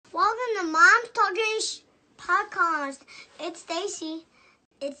Talkish podcast. It's Stacy.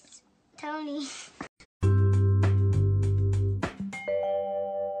 It's Tony.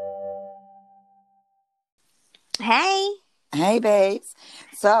 Hey, babes.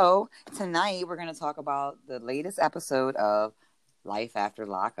 So, tonight we're going to talk about the latest episode of Life After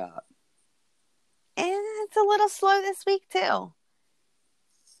Lockup. And it's a little slow this week, too.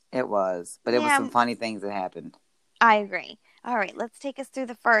 It was, but it was some funny things that happened. I agree. All right, let's take us through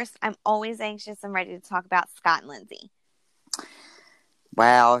the first. I'm always anxious and ready to talk about Scott and Lindsay.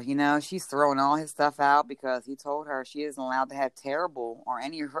 Well, she's throwing all his stuff out because he told her she isn't allowed to have Terrible or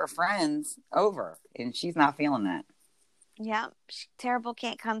any of her friends over, and she's not feeling that. Yeah, Terrible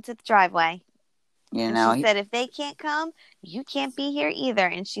can't come to the driveway. She said, if they can't come, you can't be here either.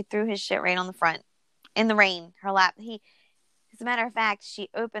 And she threw his shit right on the front in the rain. Her lap. As a matter of fact, she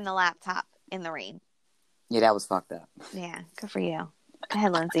opened the laptop in the rain. Yeah, that was fucked up. Yeah, good for you. Go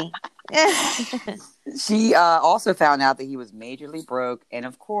ahead, Lindsay. She also found out that he was majorly broke, and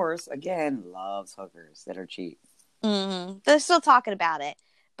of course, again, loves hookers that are cheap. Mm-hmm. They're still talking about it.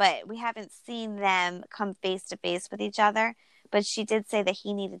 But we haven't seen them come face to face with each other. But she did say that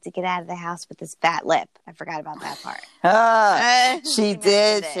he needed to get out of the house with his fat lip. I forgot about that part. She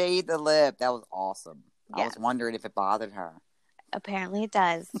did shade the lip. That was awesome. Yes. I was wondering if it bothered her. Apparently it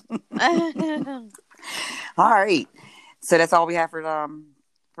does. All right. So that's all we have for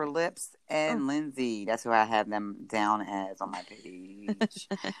Lips and Lindsay. That's who I have them down as on my page.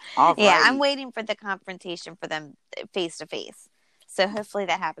 All right. Yeah, I'm waiting for the confrontation for them face to face. So hopefully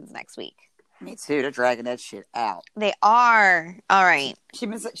that happens next week. Me too. They're dragging that shit out. They are. All right. She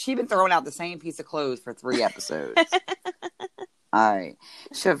been throwing out the same piece of clothes for 3 episodes. All right.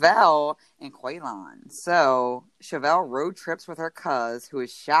 Chevelle and Quaylon. So Chevelle road trips with her cuz, who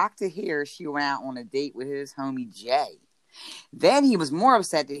is shocked to hear she went out on a date with his homie Jay. Then he was more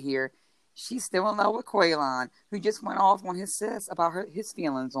upset to hear she's still in love with Quaylon, who just went off on his sis about his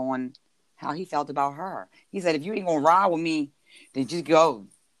feelings on how he felt about her. He said, if you ain't gonna ride with me, then just go,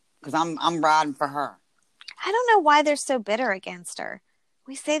 because I'm riding for her. I don't know why they're so bitter against her.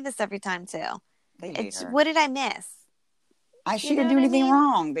 We say this every time too. They hate her. What did I miss? She didn't do anything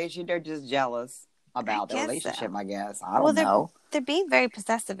wrong. They're just jealous about the relationship, I guess. I don't know. They're being very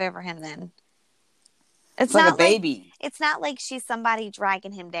possessive over him then. It's like not a baby. It's not like she's somebody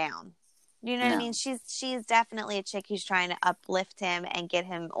dragging him down. You know what I mean? She's definitely a chick who's trying to uplift him and get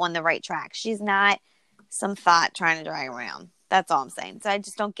him on the right track. She's not some thought trying to drag around. That's all I'm saying. So I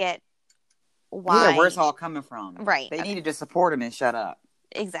just don't get why. Yeah, where's it all coming from? Right. They need to just support him and shut up.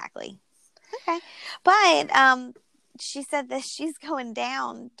 Exactly. Okay. But she said that she's going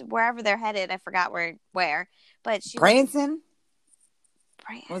down to wherever they're headed. I forgot where. But Branson?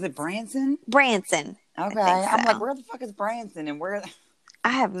 Was it Branson? Branson. Okay. I'm like, where the fuck is Branson? And where?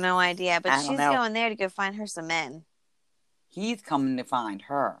 I have no idea. But she's going there to go find her some men. He's coming to find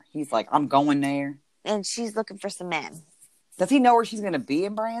her. He's like, I'm going there. And she's looking for some men. Does he know where she's going to be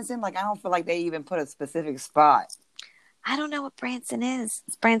in Branson? Like, I don't feel like they even put a specific spot. I don't know what Branson is.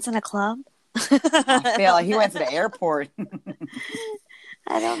 Is Branson a club? I feel like he went to the airport.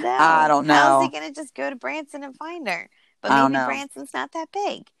 I don't know. How's he going to just go to Branson and find her? But maybe Branson's not that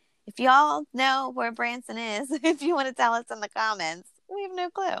big. If y'all know where Branson is, if you want to tell us in the comments, we have no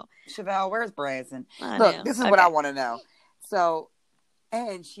clue. Chevelle, where's Branson? Look, this is what I want to know. So,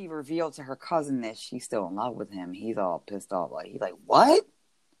 and she revealed to her cousin that she's still in love with him. He's all pissed off. He's like, what?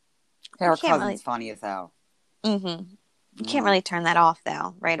 Her cousin's funny as hell. Mm-hmm. You can't really turn that off,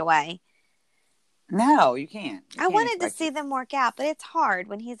 though, right away. No, you can't. I wanted to see them work out, but it's hard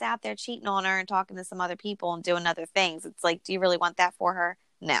when he's out there cheating on her and talking to some other people and doing other things. It's like, do you really want that for her?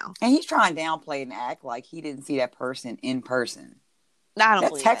 No. And he's trying to downplay and act like he didn't see that person in person. I don't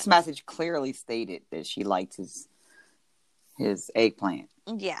believe that text message clearly stated that she liked his eggplant.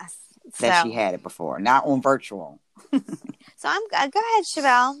 Yes. That she had it before, not on virtual. So go ahead,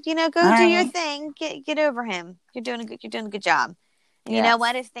 Chevelle. Go do your thing. Get over him. You're doing a good job. And you know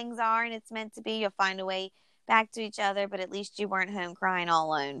what? If things are and it's meant to be, you'll find a way back to each other. But at least you weren't home crying all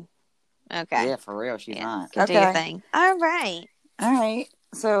alone. Okay. Yeah, for real, she's not. Go do your thing. All right.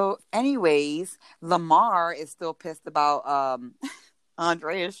 So, anyways, Lamar is still pissed about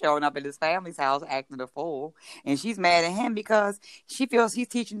Andrea showing up at his family's house acting a fool, and she's mad at him because she feels he's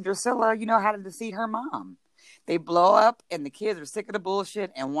teaching Drusilla, how to deceive her mom. They blow up, and the kids are sick of the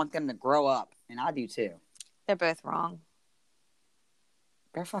bullshit and want them to grow up, and I do too. They're both wrong.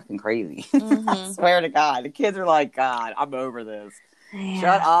 They're fucking crazy. Mm-hmm. I swear to God, the kids are like, God, I'm over this. Yeah.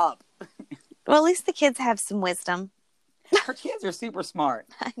 Shut up. Well, at least the kids have some wisdom. Her kids are super smart.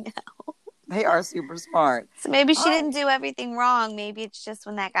 I know. They are super smart. So maybe she didn't do everything wrong. Maybe it's just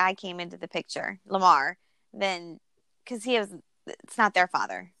when that guy came into the picture, Lamar, then because it's not their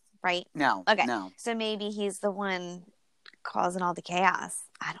father, right? No. Okay. No. So maybe he's the one causing all the chaos.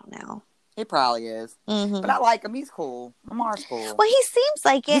 I don't know. He probably is. Mm-hmm. But I like him. He's cool. Lamar's cool. Well, he seems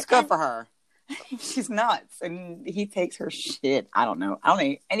like it. He's good for her. She's nuts. And he takes her shit. I don't know. I don't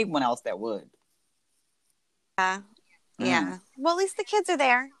know anyone else that would. Yeah. Well, at least the kids are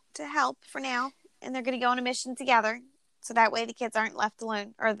there to help for now. And they're going to go on a mission together. So that way the kids aren't left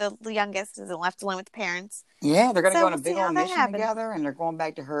alone. Or the youngest isn't left alone with the parents. Yeah, they're going to go on a big old mission together. And they're going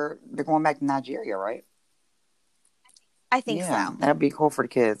back to Nigeria, right? I think so. That'd be cool for the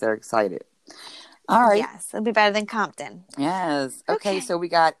kids. They're excited. All right. Yes, it'll be better than Compton. Yes. Okay, so we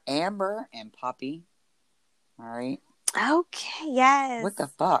got Amber and Puppy. All right. Okay, yes. What the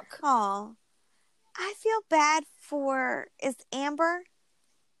fuck? Oh, I feel bad for, is Amber,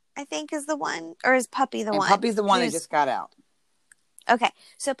 I think, is the one, or is Puppy the one? Puppy's the one that just got out. Okay,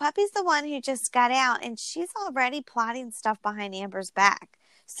 so Puppy's the one who just got out, and she's already plotting stuff behind Amber's back.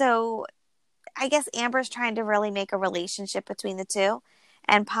 So I guess Amber's trying to really make a relationship between the two.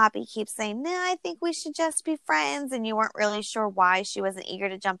 And Poppy keeps saying, no, I think we should just be friends. And you weren't really sure why she wasn't eager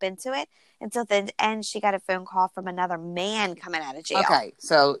to jump into it. Until the end, she got a phone call from another man coming out of jail. Okay,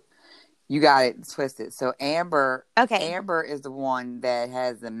 so you got it twisted. So Amber is the one that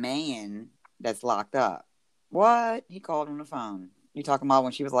has the man that's locked up. What? He called on the phone. You talking about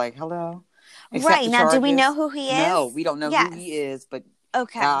when she was like, hello? Right. Now, do we know who he is? No, we don't know who he is, but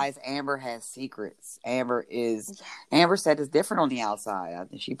okay, guys, Amber has secrets. Amber said it's different on the outside. I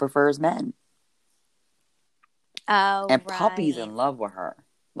think she prefers men. Oh, and Puppy's in love with her.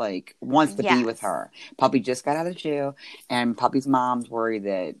 Like, wants to be with her. Puppy just got out of jail, and Puppy's mom's worried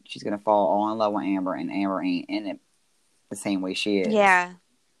that she's going to fall all in love with Amber, and Amber ain't in it the same way she is. Yeah.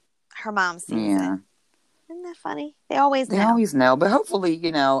 Her mom sees it. Isn't that funny? They always know. But hopefully, I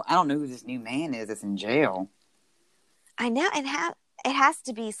don't know who this new man is that's in jail. I know. And it has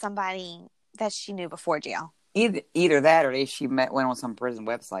to be somebody that she knew before jail. Either that or went on some prison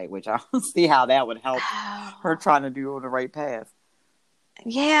website, which I don't see how that would help her trying to do on the right path.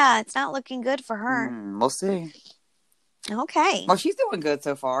 Yeah, it's not looking good for her. We'll see. Okay. Well, she's doing good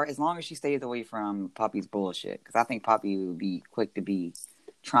so far, as long as she stays away from Puppy's bullshit. Because I think Puppy would be quick to be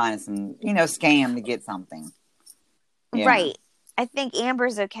trying some, scam to get something. Yeah. Right. I think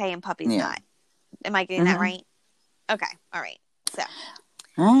Amber's okay and Puppy's not. Am I getting that right? Okay. All right. So.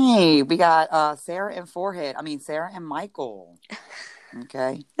 Hey, we got Sarah and Michael.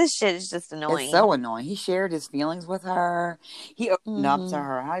 Okay. This shit is just annoying. It's so annoying. He shared his feelings with her. He opened up to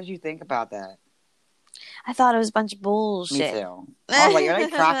her. How did you think about that? I thought it was a bunch of bullshit. Me too. I was like, are they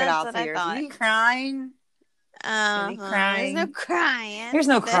crocodile tears? Is he crying? Is he crying? There's no crying. There's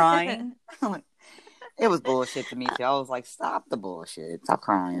no crying. It was bullshit to me too. I was like, stop the bullshit. Stop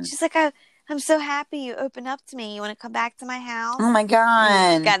crying. She's like, I'm so happy you opened up to me. You want to come back to my house? Oh my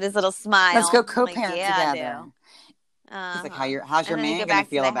God. He's got his little smile. Let's go co-parent together. He's like, how's your man going to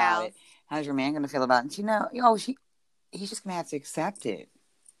feel about it? How's your man going to feel about it? And he's just going to have to accept it.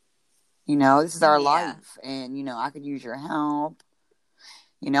 This is our life. And, I could use your help.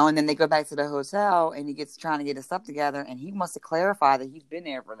 And then they go back to the hotel and he gets trying to get his stuff together and he wants to clarify that he's been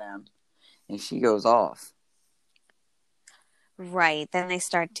there for them. And she goes off. Right. Then they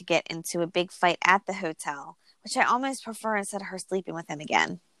start to get into a big fight at the hotel, which I almost prefer instead of her sleeping with him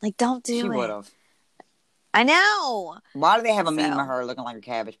again. Like, don't do it. She would have. I know. Why do they have a meme of her looking like a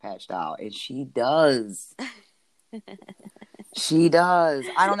Cabbage Patch doll? And she does. She does.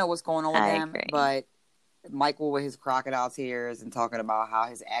 I don't know what's going on with them, but Michael with his crocodile tears and talking about how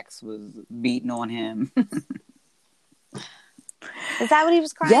his ex was beating on him. Is that what he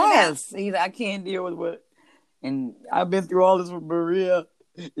was crying about? Yes. He's like, I can't deal with what. And I've been through all this with Maria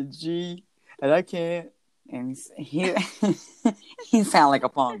and G, and I can't. And he sounded like a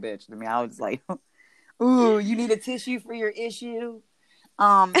punk bitch to me. I was like, ooh, you need a tissue for your issue?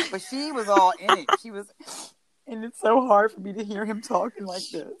 But she was all in it. She was, and it's so hard for me to hear him talking like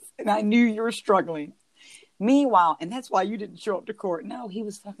this. And I knew you were struggling. Meanwhile, and that's why you didn't show up to court. No, he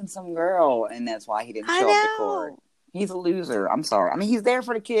was fucking some girl, and that's why he didn't show up to court. He's a loser. I'm sorry. I mean, he's there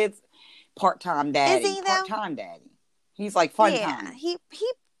for the kids. Part-time daddy. Is he, though? Part-time daddy. He's like fun time. He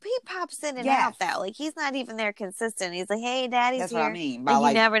pops in and out though. Like he's not even there consistent. He's like, hey, daddy's that's here. That's what I mean.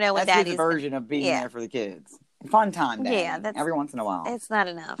 Like, you never know what that's daddy's his version of being there for the kids. Fun time daddy. Yeah, that's every once in a while. It's not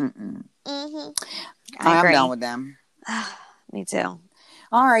enough. I'm done with them. Me too.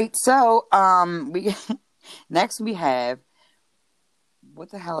 All right. So next we have,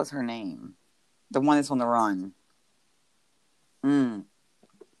 what the hell is her name? The one that's on the run.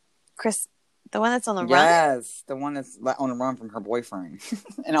 The one that's on the run? Yes, the one that's on the run from her boyfriend.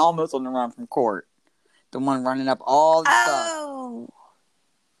 And almost on the run from court. The one running up all the stuff. Oh.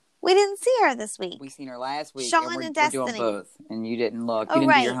 We didn't see her this week. We seen her last week. Sean and Destiny. We're doing both. And you didn't look. Oh, you didn't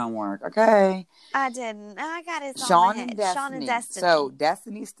right. do your homework. Okay. I didn't. I got it Sean on my head. and Destiny. Sean and Destiny. So,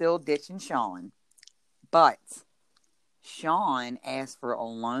 Destiny's still ditching Sean. But Sean asked for a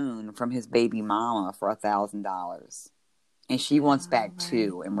loan from his baby mama for $1,000. And she wants back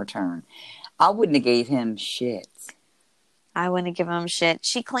 $2 in return. I wouldn't have gave him shit. I wouldn't have given him shit.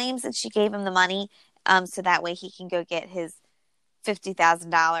 She claims that she gave him the money so that way he can go get his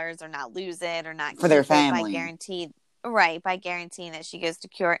 $50,000 or not lose it or not for their family. By guaranteeing that she goes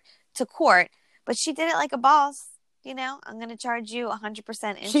to court. But she did it like a boss. You know, I'm going to charge you 100%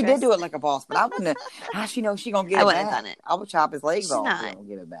 interest. She did do it like a boss, but I wouldn't have. How she know she going to get it back? I wouldn't have done it. I would chop his legs off and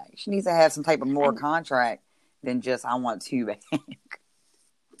get it back. She needs to have some type of more contract than just, I want $2 back.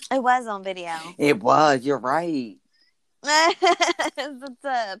 It was on video. It was. You're right. It's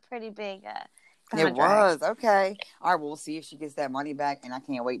a pretty big contract. It was. Okay. All right, well, we'll see if she gets that money back, and I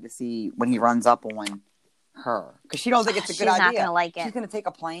can't wait to see when he runs up on her. Because she don't think it's a good idea. She's not going to like it. She's going to take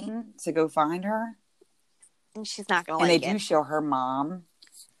a plane to go find her. And she's not going to like it. And they do show her mom,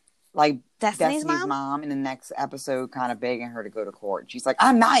 like Destiny's mom in the next episode, kind of begging her to go to court. She's like,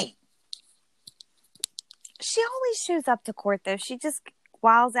 I'm not. She always shows up to court, though. She just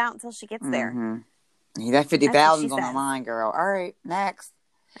wiles out until she gets there. Mm-hmm. That 50,000's on the line, girl. All right, next.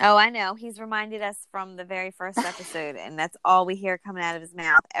 Oh, I know. He's reminded us from the very first episode, and that's all we hear coming out of his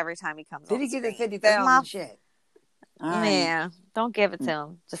mouth every time he comes on. Did he get the 50,000 shit? Yeah, don't give it to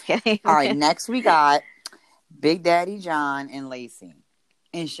him. Just kidding. All right, next we got Big Daddy John and Lacey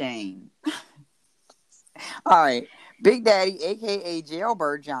and Shane. All right, Big Daddy, a.k.a.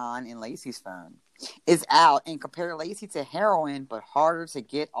 Jailbird John, and Lacey's phone is out and compare Lacey to heroin, but harder to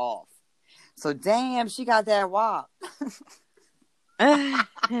get off. So, damn, she got that wop. She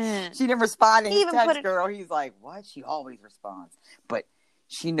didn't respond to his text, girl. He's like, what? She always responds. But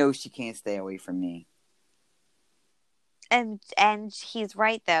she knows she can't stay away from me. And he's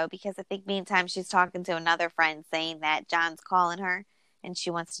right, though, because I think meantime she's talking to another friend saying that John's calling her and she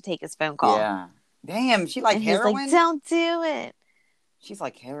wants to take his phone call. Yeah. Damn, she like heroin? He's like, don't do it. She's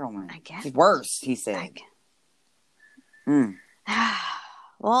like heroin. I guess. She's worse, he said.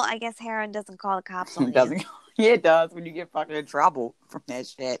 Well, I guess heroin doesn't call the cops on you. Doesn't. Yeah, it does when you get fucking in trouble from that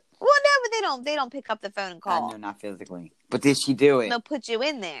shit. Well, no, but they don't pick up the phone and call. I know, not physically. But did she do it? They'll put you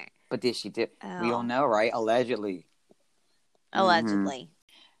in there. But did she do it? We don't know, right? Allegedly. Allegedly.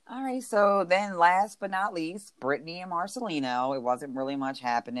 All right, so then last but not least, Brittany and Marcelino. It wasn't really much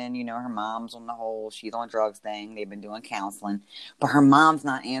happening. You know, her mom's on the whole she's on drugs thing. They've been doing counseling. But her mom's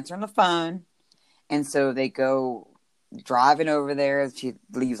not answering the phone. And so they go driving over there. She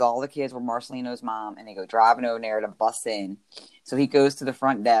leaves all the kids with Marcelino's mom, and they go driving over there to bust in. So he goes to the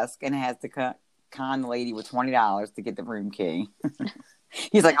front desk and has to con the lady with $20 to get the room key.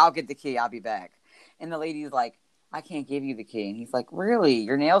 He's like, I'll get the key. I'll be back. And the lady's like, I can't give you the key. And he's like, really?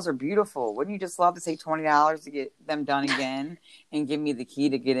 Your nails are beautiful. Wouldn't you just love to take $20 to get them done again and give me the key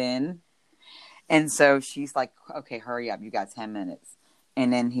to get in? And so she's like, okay, hurry up. You got 10 minutes.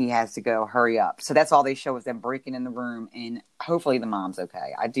 And then he has to go, hurry up. So that's all they show is them breaking in the room. And hopefully the mom's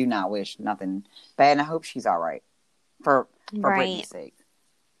okay. I do not wish nothing bad. And I hope she's all right for Brittany's sake.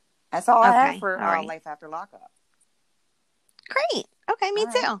 That's all I have for Life After Lockup. Great. Okay, me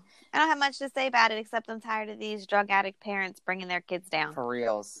too. I don't have much to say about it except I'm tired of these drug addict parents bringing their kids down. For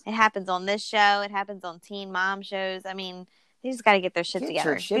reals. It happens on this show. It happens on teen mom shows. I mean, they just got to get their shit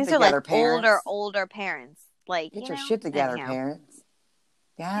together. These are like parents. older parents. Like, get your shit together, parents.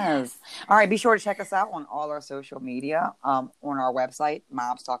 Yes. All right, be sure to check us out on all our social media, on our website,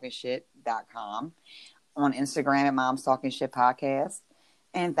 momstalkingshit.com, on Instagram at Moms Talking Shit Podcast.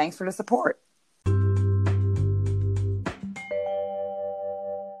 And thanks for the support.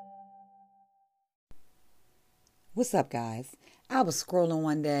 What's up, guys? I was scrolling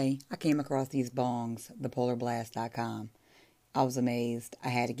one day. I came across these bongs, thepolarblast.com. I was amazed. I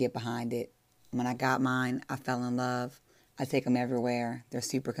had to get behind it. When I got mine, I fell in love. I take them everywhere. They're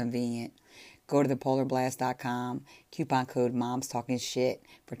super convenient. Go to thepolarblast.com. Coupon code MomsTalkingShit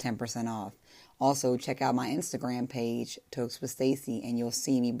for 10% off. Also, check out my Instagram page, Tokes with Stacy, and you'll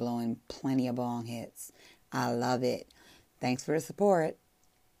see me blowing plenty of bong hits. I love it. Thanks for the support.